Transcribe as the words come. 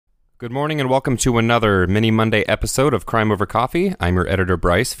Good morning and welcome to another mini Monday episode of Crime Over Coffee. I'm your editor,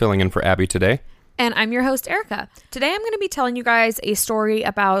 Bryce, filling in for Abby today. And I'm your host, Erica. Today I'm going to be telling you guys a story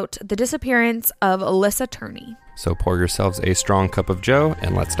about the disappearance of Alyssa Turney. So pour yourselves a strong cup of joe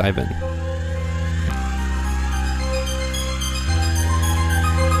and let's dive in.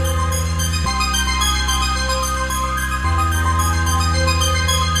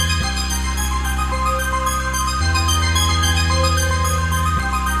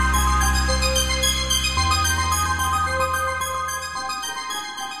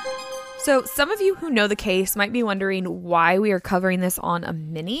 So some of you who know the case might be wondering why we are covering this on a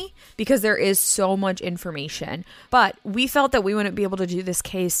mini, because there is so much information. But we felt that we wouldn't be able to do this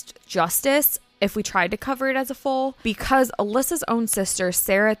case justice if we tried to cover it as a full, because Alyssa's own sister,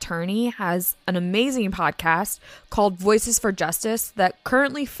 Sarah Turney, has an amazing podcast called Voices for Justice that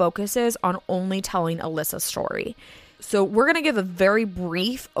currently focuses on only telling Alyssa's story. So we're going to give a very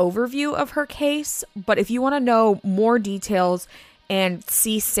brief overview of her case, but if you want to know more details and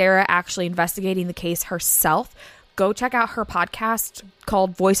see Sarah actually investigating the case herself, go check out her podcast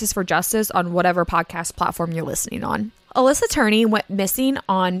called Voices for Justice on whatever podcast platform you're listening on. Alyssa Turney went missing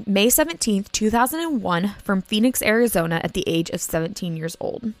on May 17th, 2001 from Phoenix, Arizona at the age of 17 years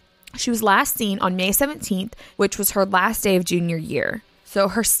old. She was last seen on May 17th, which was her last day of junior year. So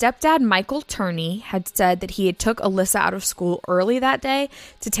her stepdad, Michael Turney, had said that he had took Alyssa out of school early that day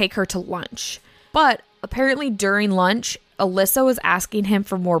to take her to lunch. But apparently during lunch, Alyssa was asking him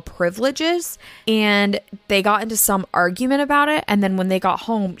for more privileges, and they got into some argument about it. And then when they got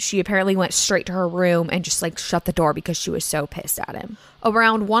home, she apparently went straight to her room and just shut the door because she was so pissed at him.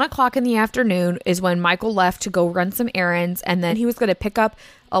 Around 1 o'clock in the afternoon is when Michael left to go run some errands, and then he was going to pick up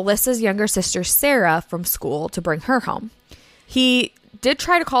Alyssa's younger sister, Sarah, from school to bring her home. He did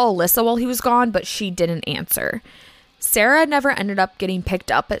try to call Alyssa while he was gone, but she didn't answer. Sarah never ended up getting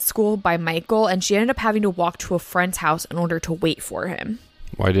picked up at school by Michael, and she ended up having to walk to a friend's house in order to wait for him.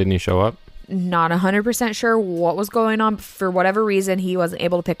 Why didn't he show up? Not 100% sure what was going on. For whatever reason, he wasn't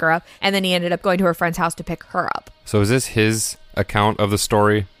able to pick her up, and then he ended up going to her friend's house to pick her up. So is this his account of the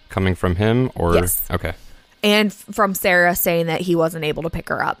story coming from him? Or yes. Okay. And from Sarah saying that he wasn't able to pick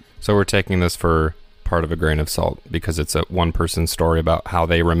her up. So we're taking this for part of a grain of salt because it's a one-person story about how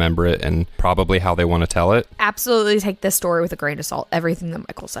they remember it and probably how they want to tell it. Absolutely take this story with a grain of salt, everything that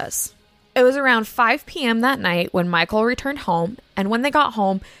Michael says. It was around 5 p.m. that night when Michael returned home, and when they got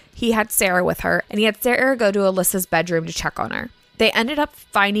home, he had Sarah with her, and he had Sarah go to Alyssa's bedroom to check on her. They ended up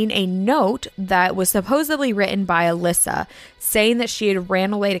finding a note that was supposedly written by Alyssa, saying that she had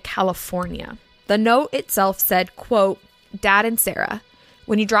ran away to California. The note itself said, quote, "Dad and Sarah,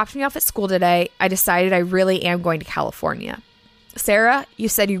 when you dropped me off at school today, I decided I really am going to California. Sarah, you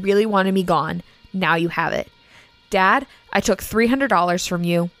said you really wanted me gone. Now you have it. Dad, I took $300 from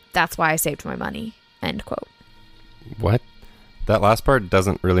you. That's why I saved my money." End quote. What? That last part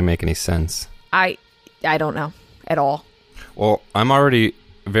doesn't really make any sense. I don't know at all. Well, I'm already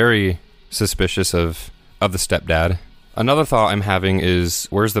very suspicious of the stepdad. Another thought I'm having is,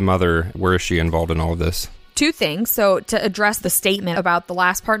 where's the mother? Where is she involved in all of this? Two things. So to address the statement about the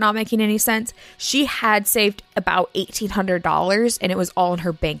last part not making any sense, she had saved about $1,800 and it was all in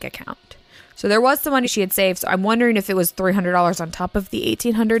her bank account. So there was some money she had saved. So I'm wondering if it was $300 on top of the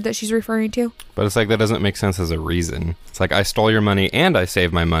 $1,800 that she's referring to. But it's that doesn't make sense as a reason. It's I stole your money and I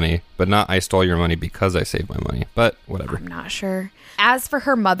saved my money, but not I stole your money because I saved my money. But whatever. I'm not sure. As for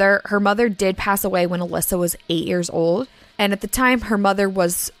her mother did pass away when Alyssa was 8 years old. And at the time, her mother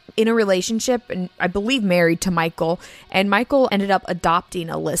was in a relationship and I believe married to Michael. And Michael ended up adopting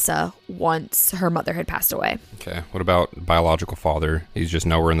Alyssa once her mother had passed away. Okay. What about biological father? He's just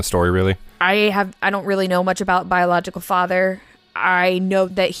nowhere in the story, really? I don't really know much about biological father. I know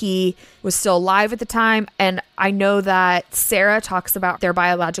that he was still alive at the time. And I know that Sarah talks about their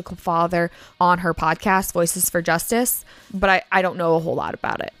biological father on her podcast, Voices for Justice. But I don't know a whole lot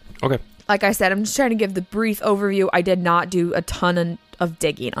about it. Okay. Like I said, I'm just trying to give the brief overview. I did not do a ton of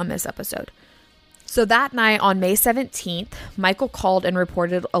digging on this episode. So that night on May 17th, Michael called and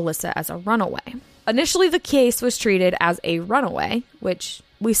reported Alyssa as a runaway. Initially, the case was treated as a runaway, which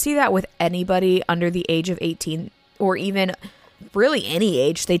we see that with anybody under the age of 18 or even really any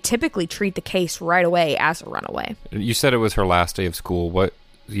age. They typically treat the case right away as a runaway. You said it was her last day of school. What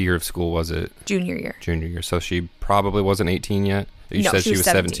year of school was it? Junior year. Junior year. So she probably wasn't 18 yet? You said she was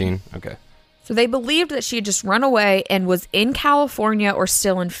 17? Okay. So they believed that she had just run away and was in California or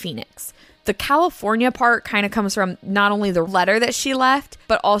still in Phoenix. The California part kind of comes from not only the letter that she left,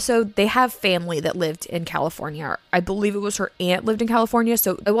 but also they have family that lived in California. I believe it was her aunt lived in California,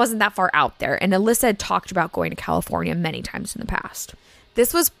 so it wasn't that far out there. And Alyssa had talked about going to California many times in the past.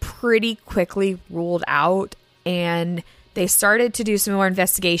 This was pretty quickly ruled out, and they started to do some more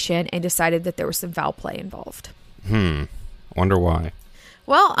investigation and decided that there was some foul play involved. Wonder why.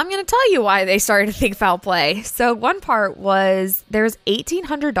 Well, I'm going to tell you why they started to think foul play. So one part was there was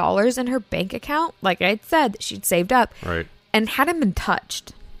 $1,800 in her bank account, like I had said, that she'd saved up, Right. and hadn't been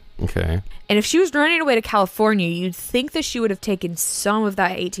touched. Okay. And if she was running away to California, you'd think that she would have taken some of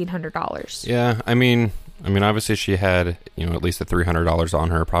that $1,800. Yeah, I mean, obviously she had, at least the $300 on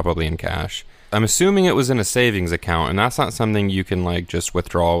her, probably in cash. I'm assuming it was in a savings account, and that's not something you can, just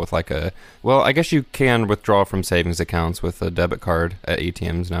withdraw with, well, I guess you can withdraw from savings accounts with a debit card at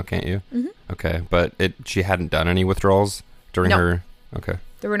ATMs now, can't you? Mm-hmm. Okay, but she hadn't done any withdrawals during her... Okay.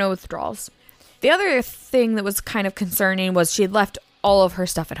 There were no withdrawals. The other thing that was kind of concerning was she had left all of her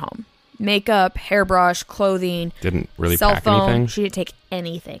stuff at home. Makeup, hairbrush, clothing. Didn't really cell pack phone. anything? She didn't take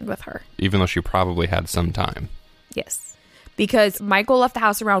anything with her. Even though she probably had some time. Yes. Because Michael left the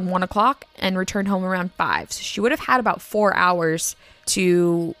house around 1 o'clock and returned home around 5. So she would have had about 4 hours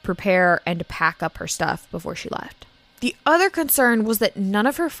to prepare and to pack up her stuff before she left. The other concern was that none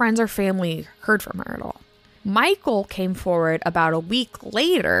of her friends or family heard from her at all. Michael came forward about a week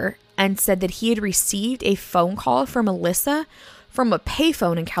later and said that he had received a phone call from Alyssa from a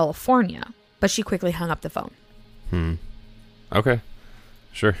payphone in California, but she quickly hung up the phone. Okay.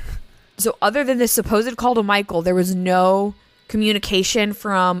 Sure. So other than this supposed call to Michael, there was no communication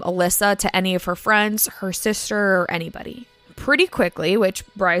from Alyssa to any of her friends, her sister, or anybody. Pretty quickly, which,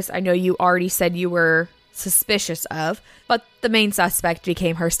 Bryce, I know you already said you were suspicious of, but the main suspect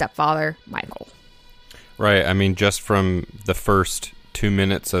became her stepfather, Michael. Right. I mean, just from the first 2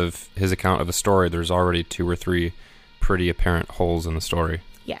 minutes of his account of the story, there's already 2 or 3 pretty apparent holes in the story.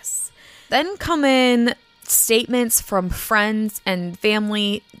 Yes. Then come in statements from friends and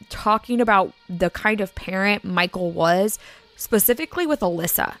family talking about the kind of parent Michael was, specifically with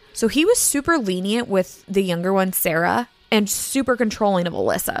Alyssa. So he was super lenient with the younger one, Sarah, and super controlling of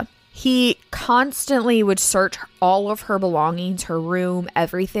Alyssa. He constantly would search all of her belongings, her room,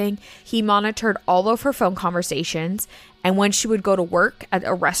 everything. He monitored all of her phone conversations. And when she would go to work at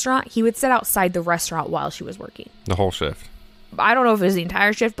a restaurant, he would sit outside the restaurant while she was working. The whole shift. I don't know if it was the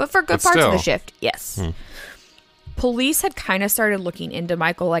entire shift, but for good parts of the shift, yes. Police had kind of started looking into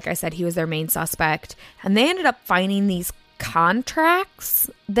Michael. Like I said, he was their main suspect. And they ended up finding these contracts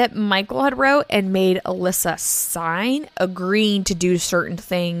that Michael had wrote and made Alyssa sign, agreeing to do certain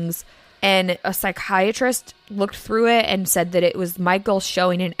things. And a psychiatrist looked through it and said that it was Michael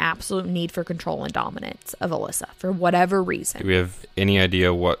showing an absolute need for control and dominance of Alyssa for whatever reason. Do we have any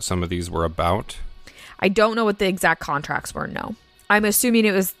idea what some of these were about? I don't know what the exact contracts were, no. I'm assuming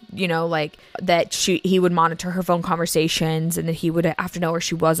it was, that he would monitor her phone conversations and that he would have to know where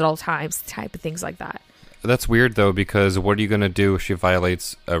she was at all times, type of things like that. That's weird, though, because what are you going to do if she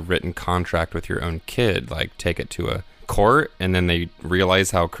violates a written contract with your own kid? Take it to a court and then they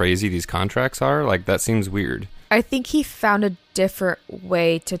realize how crazy these contracts are? That seems weird. I think he found a different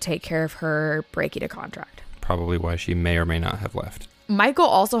way to take care of her breaking a contract. Probably why she may or may not have left. Michael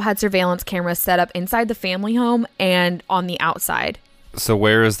also had surveillance cameras set up inside the family home and on the outside. So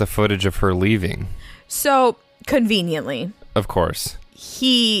where is the footage of her leaving? So, conveniently, Of course.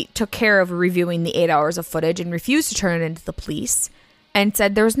 he took care of reviewing the 8 hours of footage and refused to turn it into the police and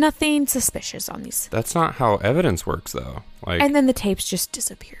said there was nothing suspicious on these. That's not how evidence works, though. And then the tapes just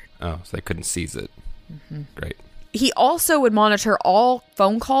disappeared. Oh, so they couldn't seize it. Great. He also would monitor all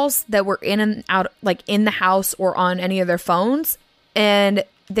phone calls that were in and out, in the house or on any of their phones, and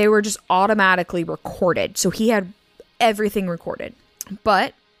they were just automatically recorded. So he had everything recorded.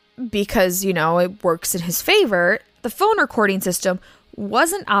 But because, it works in his favor, the phone recording system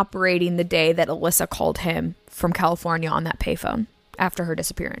wasn't operating the day that Alyssa called him from California on that payphone after her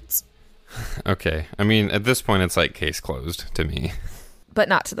disappearance. Okay. I mean, at this point, it's case closed to me. But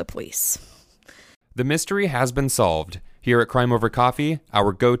not to the police. The mystery has been solved. Here at Crime Over Coffee,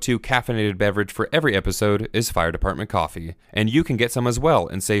 our go-to caffeinated beverage for every episode is Fire Department Coffee. And you can get some as well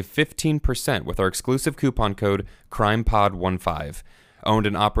and save 15% with our exclusive coupon code CRIMEPOD15. Owned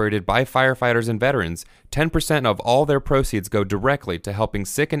and operated by firefighters and veterans, 10% of all their proceeds go directly to helping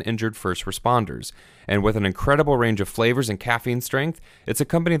sick and injured first responders. And with an incredible range of flavors and caffeine strength, it's a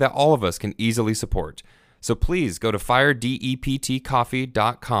company that all of us can easily support. So please go to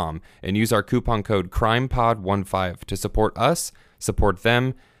firedeptcoffee.com and use our coupon code CRIMEPOD15 to support us, support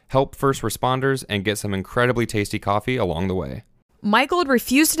them, help first responders, and get some incredibly tasty coffee along the way. Michael had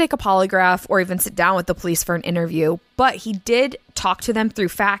refused to take a polygraph or even sit down with the police for an interview, but he did talk to them through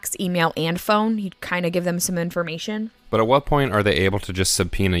fax, email, and phone. He'd kind of give them some information. But at what point are they able to just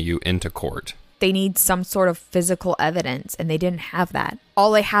subpoena you into court? they need some sort of physical evidence, and they didn't have that.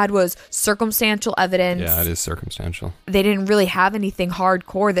 All they had was circumstantial evidence. Yeah, it is circumstantial. They didn't really have anything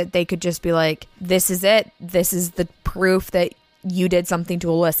hardcore that they could just be like, this is it. This is the proof that you did something to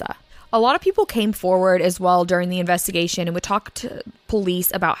Alyssa. A lot of people came forward as well during the investigation and would talk to police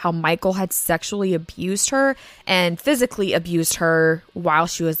about how Michael had sexually abused her and physically abused her while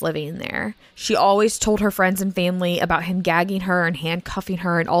she was living there. She always told her friends and family about him gagging her and handcuffing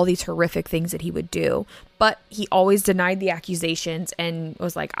her and all these horrific things that he would do. But he always denied the accusations and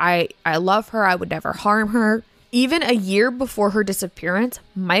was like, I love her. I would never harm her. Even a year before her disappearance,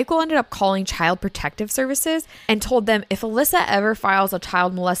 Michael ended up calling Child Protective Services and told them, if Alyssa ever files a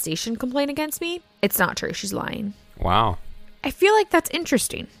child molestation complaint against me, it's not true. She's lying. Wow. I feel like that's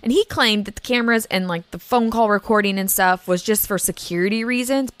interesting. And he claimed that the cameras and like the phone call recording and stuff was just for security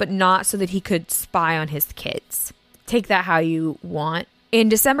reasons, but not so that he could spy on his kids. Take that how you want. In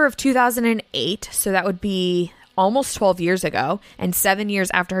December of 2008, so that would be almost 12 years ago, and 7 years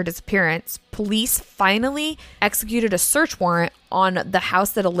after her disappearance, police finally executed a search warrant on the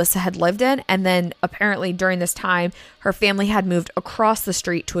house that Alyssa had lived in. And then apparently during this time, her family had moved across the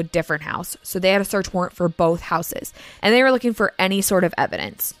street to a different house. So they had a search warrant for both houses, and they were looking for any sort of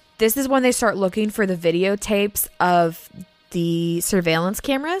evidence. This is when they start looking for the videotapes of the surveillance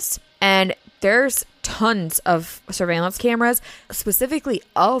cameras. And there's tons of surveillance cameras, specifically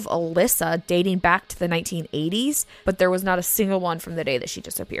of Alyssa, dating back to the 1980s, but there was not a single one from the day that she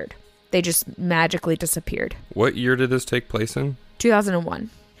disappeared. They just magically disappeared. What year did this take place in?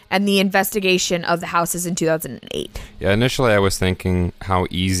 2001. And the investigation of the house is in 2008. Yeah, initially I was thinking how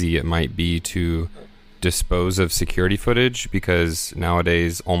easy it might be to dispose of security footage, because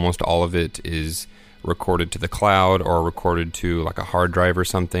nowadays almost all of it is recorded to the cloud or recorded to like a hard drive or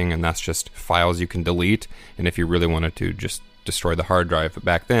something, and that's just files you can delete. And if you really wanted to just destroy the hard drive, but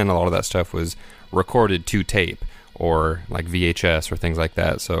back then a lot of that stuff was recorded to tape or like VHS or things like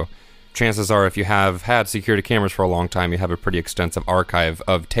that. So chances are, if you have had security cameras for a long time, you have a pretty extensive archive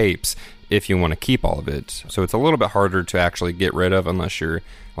of tapes if you want to keep all of it. So it's a little bit harder to actually get rid of unless you're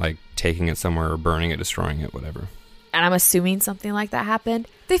like taking it somewhere or burning it, destroying it, whatever. And I'm assuming something like that happened.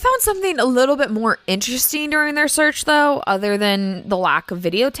 They found something a little bit more interesting during their search, though, other than the lack of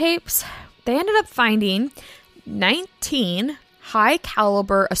videotapes. They ended up finding 19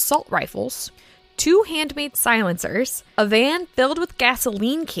 high-caliber assault rifles, 2 handmade silencers, a van filled with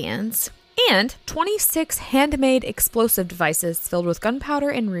gasoline cans, and 26 handmade explosive devices filled with gunpowder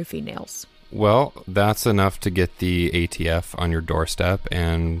and roofing nails. Well, that's enough to get the ATF on your doorstep,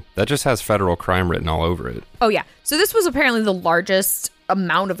 and that just has federal crime written all over it. Oh, yeah. So this was apparently the largest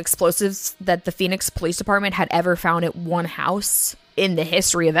amount of explosives that the Phoenix Police Department had ever found at one house in the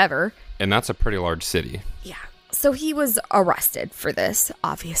history of ever. And that's a pretty large city. Yeah. So he was arrested for this,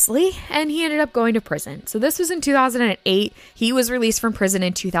 obviously, and he ended up going to prison. So this was in 2008. He was released from prison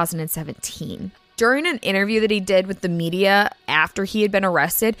in 2017. During an interview that he did with the media after he had been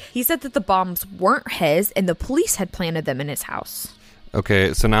arrested, he said that the bombs weren't his and the police had planted them in his house.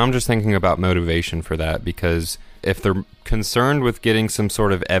 Okay, so now I'm just thinking about motivation for that, because if they're concerned with getting some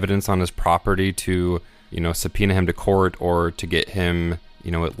sort of evidence on his property to, subpoena him to court or to get him,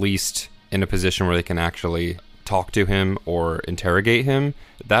 at least in a position where they can actually talk to him or interrogate him,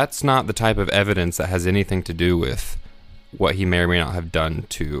 that's not the type of evidence that has anything to do with what he may or may not have done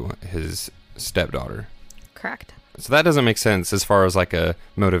to his stepdaughter. Correct. So that doesn't make sense as far as like a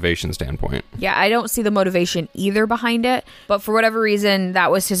motivation standpoint. Yeah, I don't see the motivation either behind it, but for whatever reason,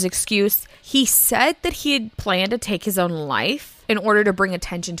 that was his excuse. He said that he had planned to take his own life in order to bring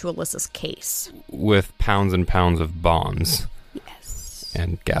attention to Alyssa's case. With pounds and pounds of bombs. Yes.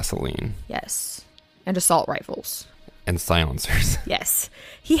 And gasoline. Yes. And assault rifles. And silencers. Yes.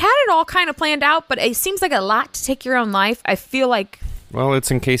 He had it all kind of planned out, but it seems like a lot to take your own life. I feel like... Well,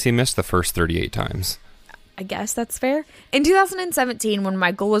 it's in case he missed the first 38 times. I guess that's fair. In 2017, when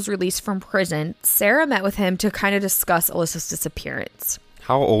Michael was released from prison, Sarah met with him to kind of discuss Alyssa's disappearance.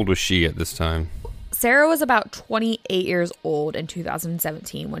 How old was she at this time? Sarah was about 28 years old in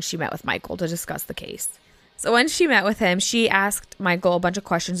 2017 when she met with Michael to discuss the case. So when she met with him, she asked Michael a bunch of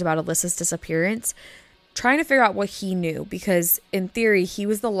questions about Alyssa's disappearance, trying to figure out what he knew, because in theory, he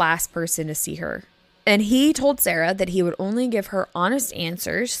was the last person to see her. And he told Sarah that he would only give her honest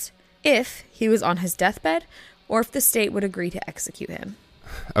answers if he was on his deathbed or if the state would agree to execute him.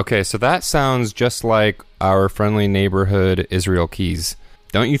 Okay, so that sounds just like our friendly neighborhood Israel Keys.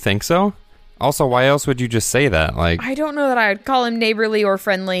 Don't you think so? Also, why else would you just say that? I don't know that I would call him neighborly or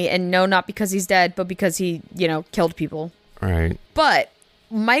friendly, and no, not because he's dead, but because he, killed people. Right. But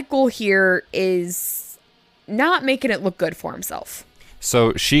Michael here is not making it look good for himself.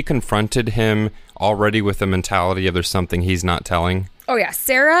 So she confronted him already with the mentality of there's something he's not telling. Oh, yeah.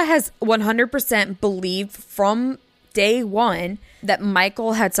 Sarah has 100% believed from day one that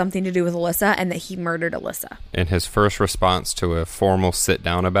Michael had something to do with Alyssa and that he murdered Alyssa. And his first response to a formal sit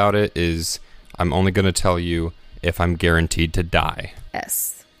down about it is, I'm only going to tell you if I'm guaranteed to die.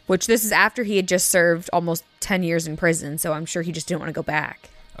 Yes. Which this is after he had just served almost 10 years in prison, so I'm sure he just didn't want to go back.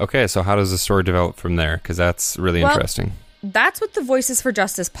 Okay, so how does the story develop from there? Because that's really interesting. That's what the Voices for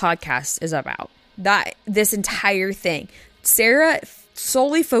Justice podcast is about. This entire thing. Sarah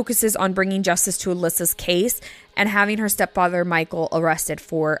solely focuses on bringing justice to Alyssa's case and having her stepfather Michael arrested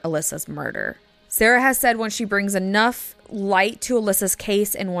for Alyssa's murder. Sarah has said once she brings enough light to Alyssa's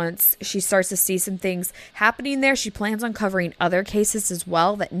case and once she starts to see some things happening there, she plans on covering other cases as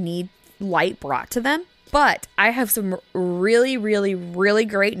well that need light brought to them. But I have some really, really, really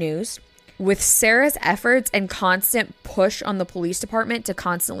great news. With Sarah's efforts and constant push on the police department to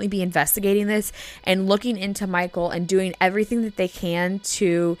constantly be investigating this and looking into Michael and doing everything that they can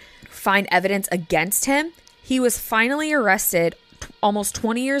to find evidence against him, he was finally arrested almost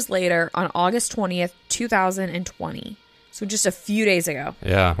 20 years later on August 20th, 2020. So just a few days ago.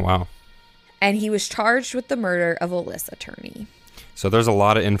 Yeah, wow. And he was charged with the murder of Alyssa Turney. So there's a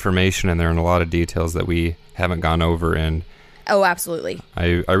lot of information in there and a lot of details that we haven't gone over, and oh, absolutely.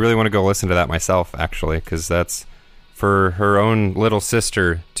 I really want to go listen to that myself, actually, because that's for her own little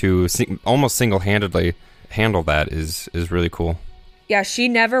sister to almost single-handedly handle that is really cool. Yeah, she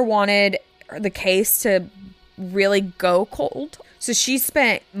never wanted the case to really go cold. So she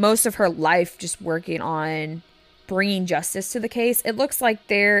spent most of her life just working on bringing justice to the case. It looks like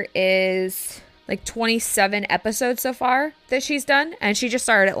there is like 27 episodes so far that she's done, and she just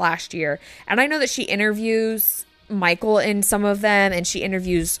started it last year. And I know that she interviews Michael in some of them, and she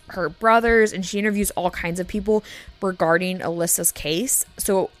interviews her brothers, and she interviews all kinds of people regarding Alyssa's case.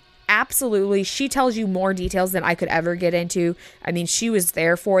 So absolutely, she tells you more details than I could ever get into. I mean, she was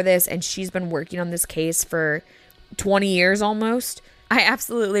there for this, and she's been working on this case for 20 years almost. I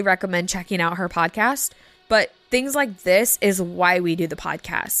absolutely recommend checking out her podcast. But things like this is why we do the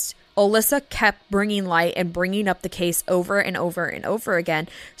podcast. Alyssa kept bringing light and bringing up the case over and over and over again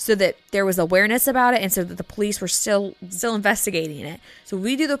so that there was awareness about it and so that the police were still investigating it. So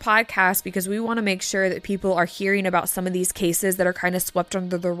we do the podcast because we want to make sure that people are hearing about some of these cases that are kind of swept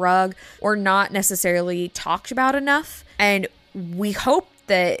under the rug or not necessarily talked about enough. And we hope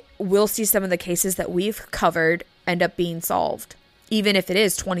that we'll see some of the cases that we've covered end up being solved, even if it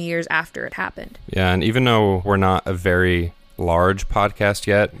is 20 years after it happened. Yeah, and even though we're not a very large podcast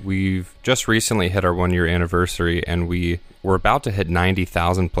yet, we've just recently hit our 1 year anniversary, and we're about to hit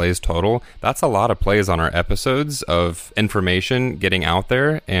 90,000 plays total. That's a lot of plays on our episodes of information getting out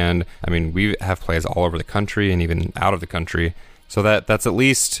there. And I mean, we have plays all over the country and even out of the country. So that's at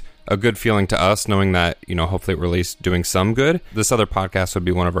least a good feeling to us, knowing that, you know, hopefully we're at least doing some good. This other podcast would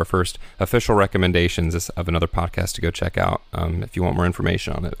be one of our first official recommendations of another podcast to go check out if you want more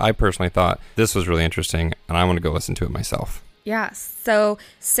information on it. I personally thought this was really interesting, and I want to go listen to it myself. Yeah, so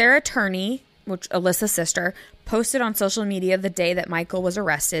Sarah Turney, which Alyssa's sister, posted on social media the day that Michael was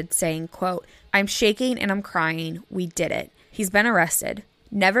arrested saying, quote, "I'm shaking and I'm crying. We did it. He's been arrested.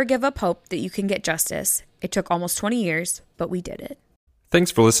 Never give up hope that you can get justice. It took almost 20 years, but we did it." Thanks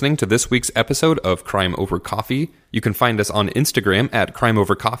for listening to this week's episode of Crime Over Coffee. You can find us on Instagram at Crime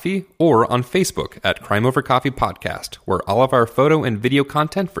Over Coffee or on Facebook at Crime Over Coffee Podcast, where all of our photo and video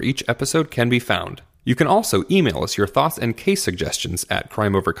content for each episode can be found. You can also email us your thoughts and case suggestions at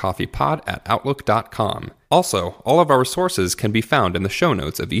crimeovercoffeepod@outlook.com. Also, all of our sources can be found in the show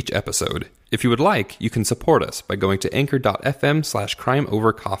notes of each episode. If you would like, you can support us by going to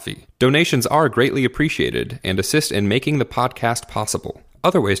anchor.fm/crimeovercoffee. Donations are greatly appreciated and assist in making the podcast possible.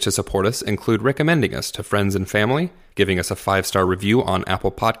 Other ways to support us include recommending us to friends and family, giving us a 5-star review on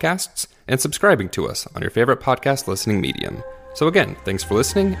Apple Podcasts, and subscribing to us on your favorite podcast listening medium. So again, thanks for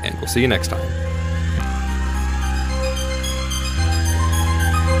listening, and we'll see you next time.